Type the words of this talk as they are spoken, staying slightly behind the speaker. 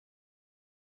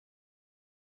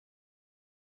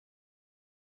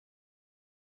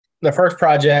the first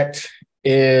project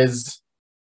is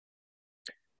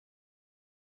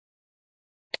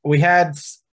we had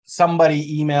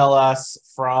somebody email us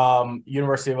from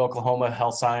University of Oklahoma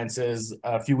Health Sciences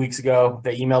a few weeks ago.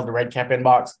 They emailed the RedCap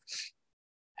inbox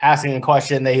asking a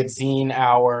question. They had seen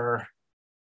our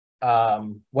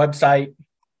website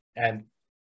and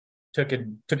took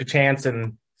a chance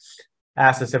and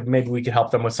asked us if maybe we could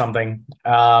help them with something.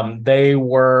 They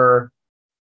were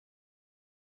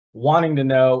wanting to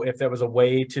know if there was a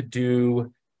way to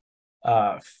do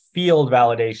field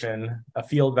validation, a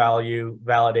field value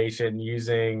validation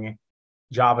using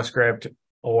JavaScript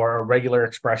or a regular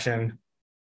expression.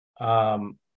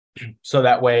 So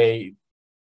that way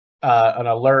an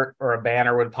alert or a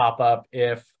banner would pop up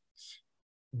if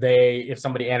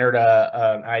somebody entered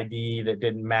an ID that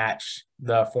didn't match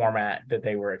the format that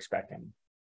they were expecting.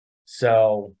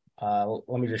 So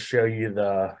let me just show you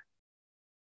the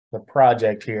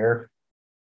project here.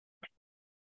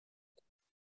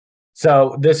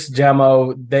 So this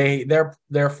demo,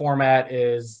 their format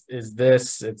is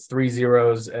this. It's 3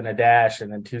 zeros and a dash,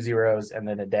 and then 2 zeros, and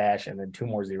then a dash, and then 2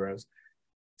 more zeros.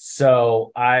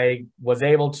 So I was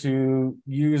able to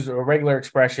use a regular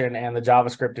expression and the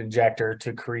JavaScript injector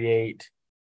to create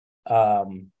a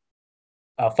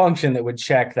function that would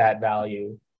check that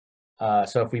value.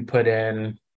 So if we put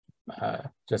in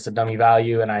just a dummy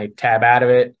value and I tab out of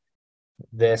it,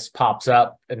 this pops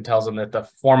up and tells them that the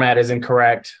format is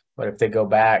incorrect. But if they go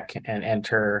back and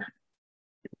enter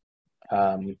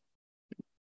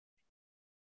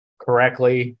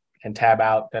correctly and tab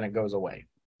out, then it goes away.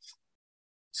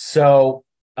 So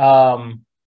the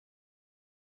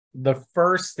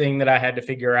first thing that I had to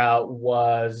figure out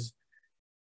was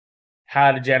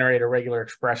how to generate a regular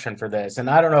expression for this. And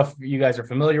I don't know if you guys are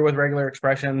familiar with regular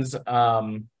expressions.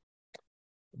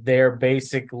 They're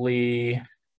basically,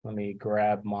 let me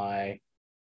grab my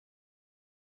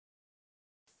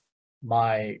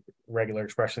regular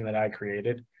expression that I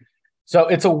created. So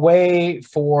it's a way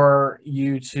for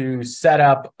you to set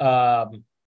up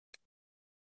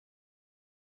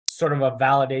sort of a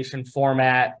validation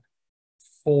format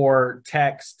for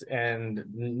text and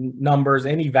numbers,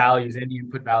 any values, any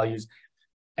input values,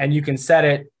 and you can set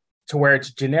it to where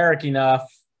it's generic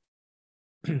enough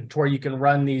to where you can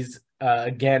run these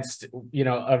against,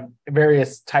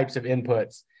 various types of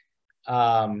inputs.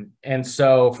 And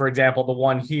so, for example, the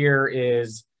one here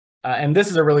is, and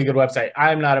this is a really good website.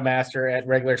 I'm not a master at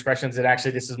regular expressions.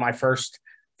 This is my first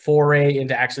foray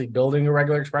into actually building a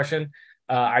regular expression.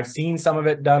 I've seen some of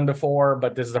it done before,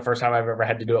 but this is the first time I've ever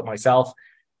had to do it myself.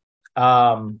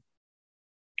 So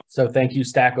thank you,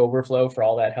 Stack Overflow, for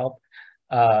all that help.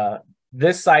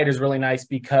 This site is really nice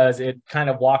because it kind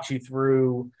of walks you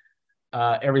through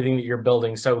everything that you're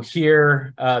building. So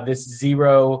here, this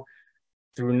 0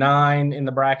 through 9 in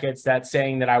the brackets, that's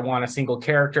saying that I want a single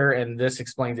character, and this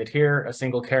explains it here, a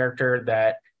single character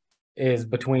that is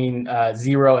between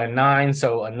 0 and 9,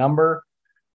 so a number.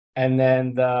 And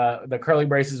then the curly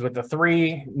braces with the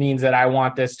 3 means that I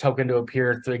want this token to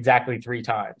appear exactly 3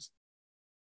 times.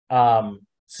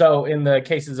 So in the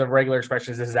cases of regular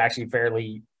expressions, this is actually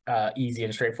fairly easy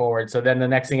and straightforward. So then the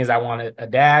next thing is I want a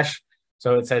dash.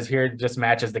 So it says here, it just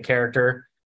matches the character,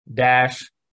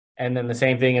 dash. And then the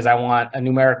same thing is I want a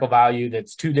numerical value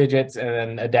that's 2 digits, and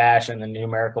then a dash, and then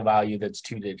numerical value that's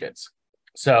 2 digits.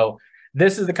 So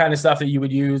this is the kind of stuff that you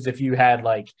would use if you had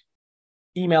like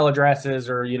email addresses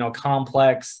or,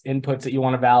 complex inputs that you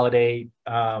want to validate,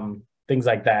 things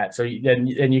like that. So then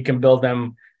you can build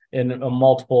them in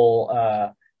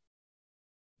multiple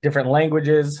different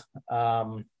languages.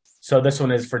 So this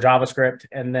one is for JavaScript.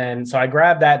 And then, so I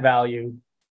grabbed that value,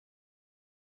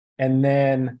 and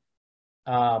then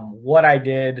what I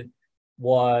did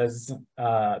was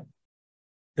the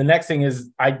next thing is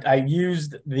I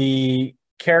used the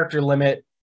character limit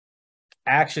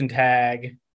action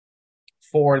tag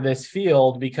for this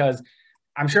field, because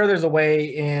I'm sure there's a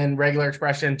way in regular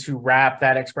expression to wrap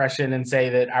that expression and say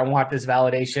that I want this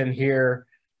validation here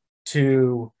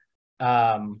to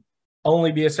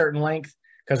only be a certain length.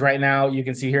 Because right now you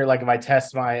can see here, like if I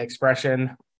test my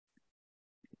expression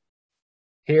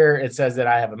here, it says that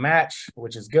I have a match,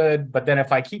 which is good. But then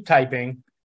if I keep typing,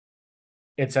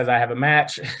 it says I have a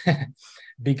match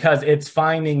because it's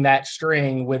finding that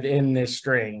string within this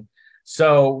string.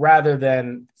 So rather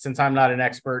than, since I'm not an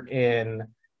expert in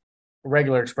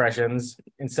regular expressions,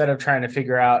 instead of trying to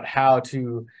figure out how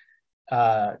to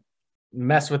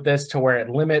mess with this to where it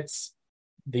limits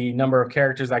the number of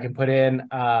characters I can put in,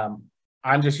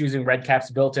 I'm just using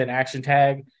RegCap's built-in action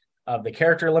tag of the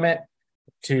character limit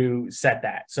to set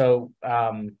that. So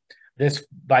this,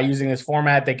 by using this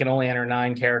format, they can only enter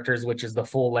 9 characters, which is the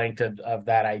full length of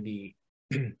that ID.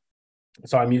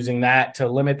 So I'm using that to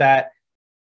limit that.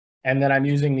 And then I'm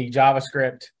using the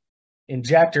JavaScript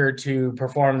injector to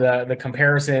perform the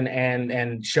comparison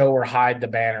and show or hide the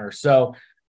banner. So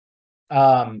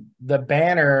the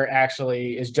banner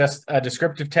actually is just a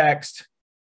descriptive text,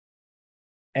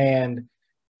 and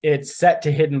it's set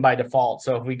to hidden by default.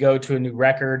 So if we go to a new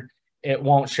record, it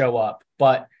won't show up.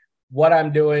 But what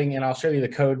I'm doing, and I'll show you the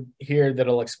code here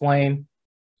that'll explain.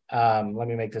 Let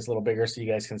me make this a little bigger so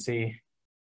you guys can see.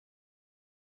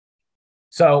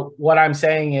 So what I'm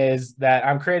saying is that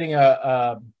I'm creating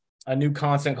a new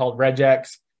constant called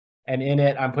RegEx, and in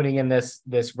it, I'm putting in this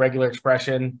regular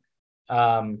expression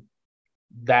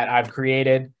that I've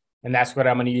created, and that's what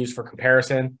I'm going to use for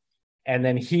comparison. And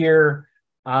then here,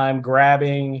 I'm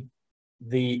grabbing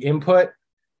the input,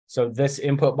 so this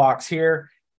input box here,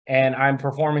 and I'm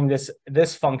performing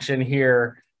this function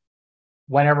here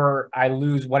whenever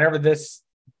this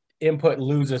input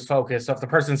loses focus. So if the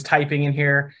person's typing in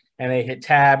here and they hit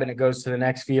tab and it goes to the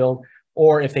next field,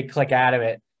 or if they click out of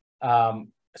it,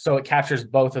 so it captures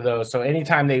both of those. So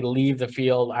anytime they leave the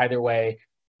field, either way,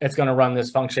 it's going to run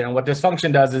this function. And what this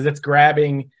function does is it's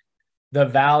grabbing the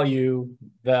value.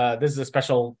 This is a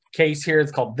special case here.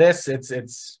 It's called this.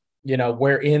 It's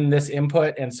we're in this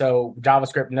input, and so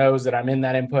JavaScript knows that I'm in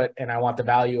that input and I want the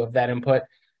value of that input.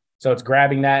 So it's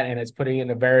grabbing that and it's putting it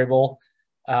in a variable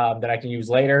that I can use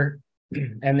later.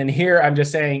 And then here I'm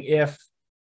just saying if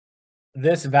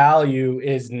this value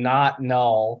is not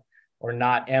null or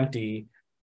not empty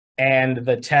and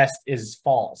the test is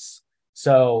false.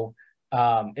 So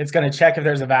it's going to check if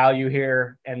there's a value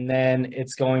here, and then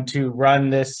it's going to run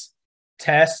this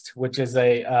test, which is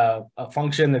a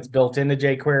function that's built into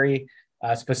jQuery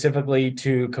specifically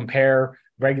to compare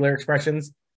regular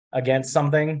expressions against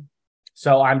something.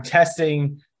 So I'm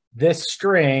testing this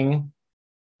string,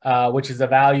 which is the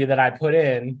value that I put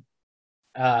in.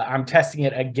 I'm testing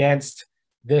it against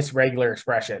this regular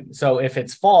expression. So if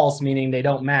it's false, meaning they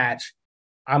don't match,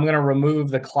 I'm going to remove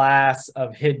the class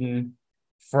of hidden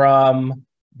from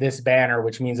this banner,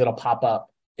 which means it'll pop up.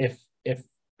 If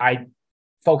I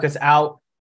focus out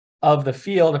of the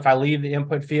field, if I leave the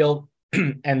input field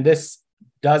and this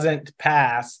doesn't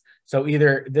pass, so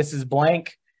either this is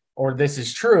blank or this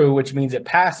is true, which means it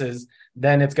passes,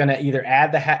 then it's going to either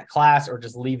add the class or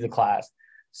just leave the class.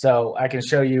 So I can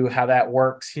show you how that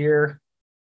works here.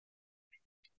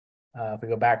 If we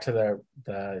go back to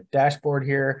the dashboard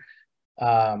here,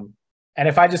 and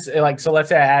if I just so let's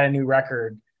say I add a new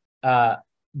record,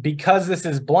 because this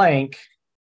is blank,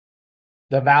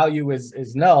 the value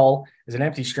is null, is an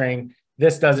empty string,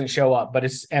 this doesn't show up. But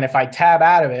and if I tab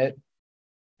out of it,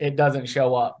 it doesn't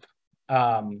show up.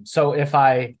 So if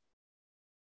I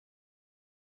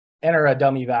enter a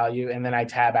dummy value and then I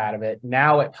tab out of it,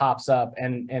 now it pops up,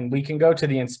 and we can go to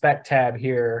the inspect tab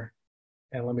here,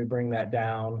 and let me bring that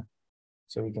down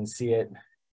so we can see it.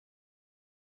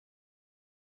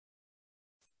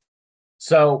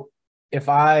 So if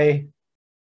I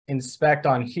inspect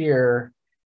on here,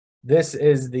 this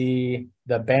is the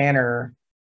banner,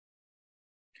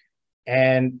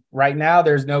 and right now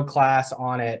there's no class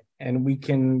on it, and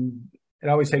it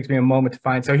always takes me a moment to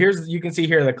find. So you can see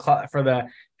here for the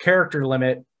character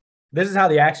limit, this is how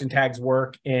the action tags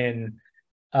work in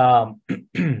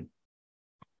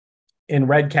in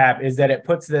RegCap, is that it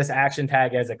puts this action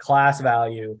tag as a class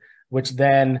value, which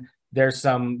then there's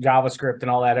some JavaScript and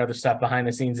all that other stuff behind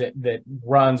the scenes that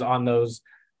runs on those,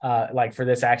 like for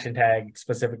this action tag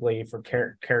specifically for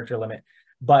character limit.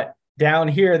 But down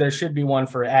here, there should be one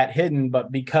for @hidden, but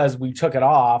because we took it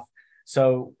off,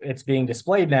 so it's being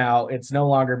displayed now, it's no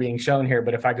longer being shown here.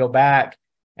 But if I go back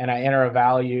and I enter a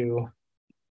value,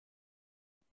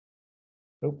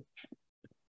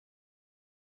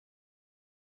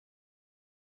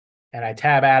 and I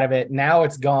tab out of it, now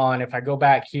it's gone. If I go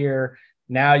back here,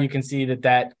 now you can see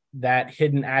that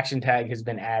hidden action tag has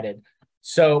been added.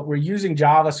 So we're using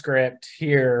JavaScript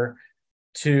here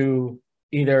to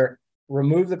either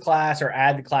remove the class or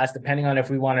add the class, depending on if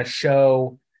we want to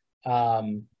show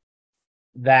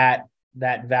that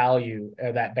value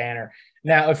or that banner.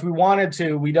 Now, if we wanted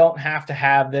to, we don't have to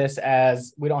have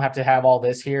all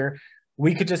this here.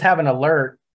 We could just have an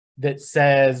alert that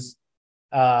says,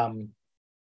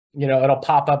 it'll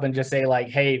pop up and just say like,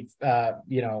 hey,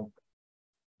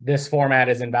 this format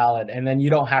is invalid. And then you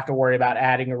don't have to worry about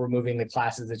adding or removing the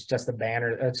classes. It's just a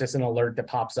banner. It's just an alert that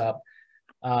pops up.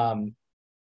 And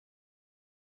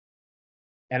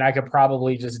I could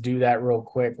probably just do that real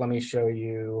quick. Let me show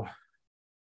you.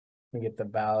 Let me get the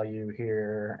value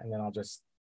here, and then I'll just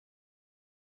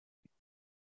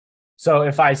So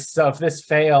if this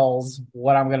fails,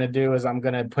 what I'm going to do is I'm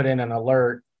going to put in an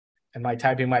alert, and my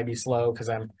typing might be slow because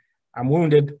I'm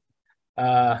wounded.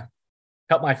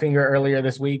 Cut my finger earlier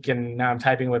this week, and now I'm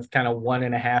typing with kind of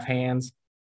 1.5 hands.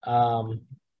 It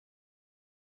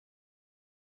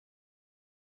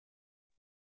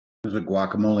was a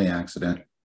guacamole accident.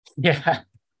 Yeah.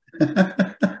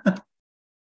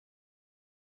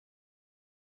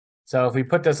 So if we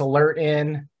put this alert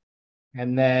in,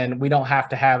 and then we don't have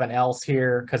to have an else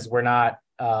here because we're not,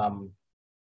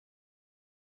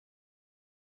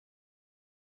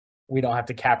 we don't have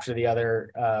to capture the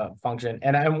other function.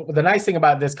 And the nice thing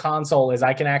about this console is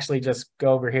I can actually just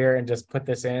go over here and just put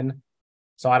this in.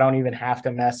 So I don't even have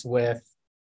to mess with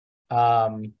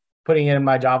putting it in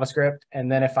my JavaScript. And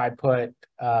then if I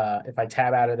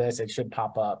tab out of this, it should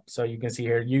pop up. So you can see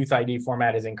here, youth ID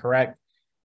format is incorrect.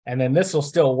 And then this will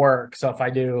still work. So if I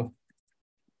do,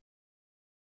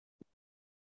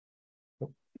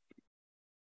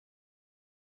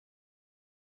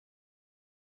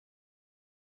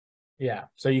 yeah,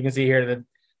 so you can see here that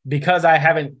because I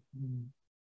haven't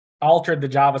altered the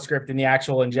JavaScript in the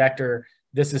actual injector,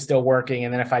 this is still working.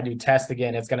 And then if I do test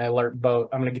again, it's going to alert both.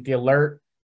 I'm going to get the alert,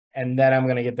 and then I'm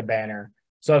going to get the banner.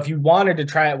 So if you wanted to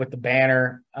try it with the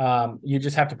banner, you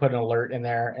just have to put an alert in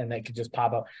there, and it could just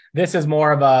pop up. This is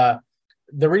more of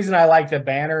the reason I like the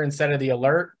banner instead of the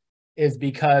alert is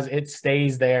because it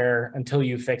stays there until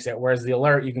you fix it. Whereas the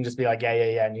alert, you can just be like,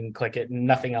 yeah, and you can click it and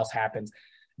nothing else happens.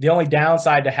 The only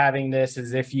downside to having this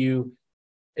is if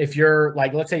you're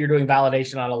like, let's say you're doing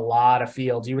validation on a lot of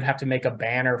fields, you would have to make a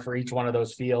banner for each one of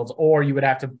those fields, or you would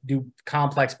have to do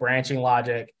complex branching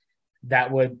logic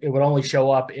it would only show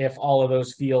up if all of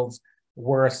those fields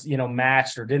were,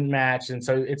 matched or didn't match. And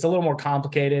so it's a little more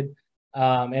complicated.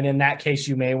 And in that case,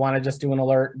 you may want to just do an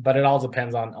alert, but it all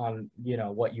depends on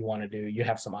what you want to do. You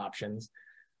have some options.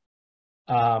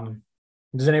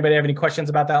 Does anybody have any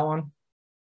questions about that one?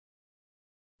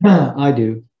 I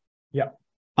do. Yeah.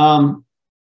 Have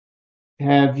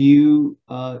you,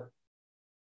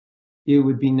 it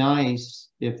would be nice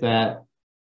if that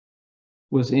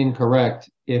was incorrect,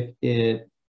 if it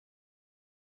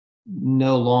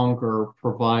no longer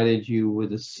provided you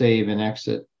with a save and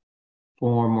exit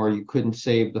form, or you couldn't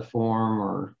save the form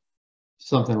or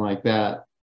something like that.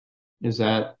 Is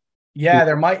that? Yeah,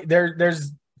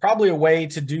 there's probably a way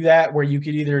to do that where you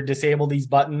could either disable these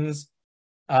buttons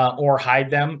or hide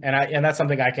them, and that's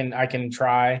something I can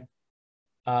try.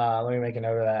 Let me make a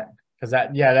note of that, because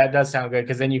that does sound good,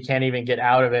 because then you can't even get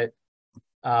out of it.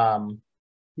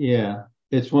 Yeah,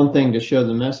 it's one thing to show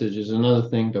the message, is another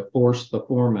thing to force the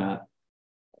format,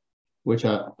 which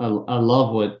I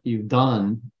love what you've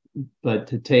done, but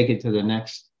to take it to the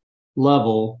next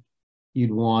level,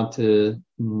 you'd want to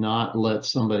not let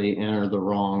somebody enter the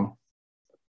wrong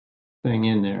thing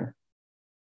in there.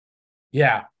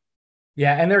 Yeah,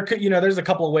 and there could, there's a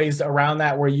couple of ways around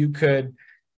that where you could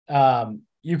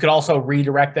also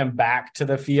redirect them back to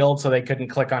the field so they couldn't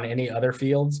click on any other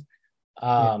fields.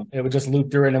 It would just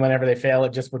loop through, and then whenever they fail,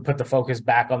 it just would put the focus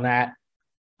back on that.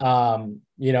 But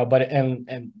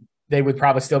and they would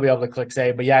probably still be able to click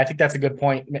save. But yeah, I think that's a good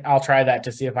point. I'll try that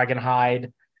to see if I can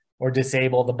hide or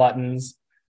disable the buttons.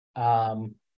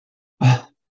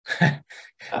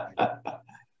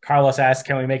 Carlos asked,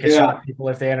 can we make it shock people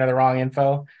if they enter the wrong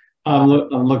info? I'm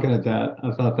looking at that.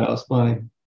 I thought that was funny.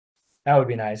 That would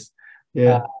be nice.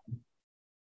 Yeah.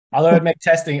 Although it would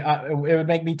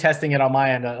make me testing it on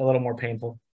my end a little more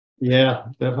painful. Yeah,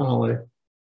 definitely.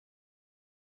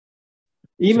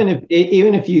 Even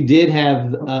if you did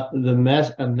have a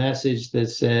message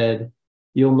that said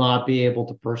you'll not be able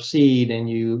to proceed, and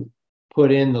you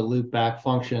put in the loopback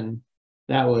function,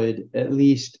 that would at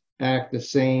least act the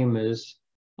same as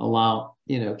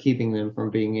keeping them from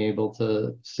being able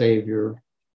to save your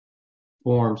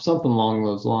form, something along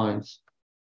those lines.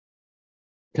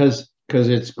 Because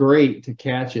it's great to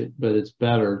catch it, but it's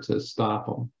better to stop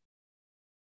them.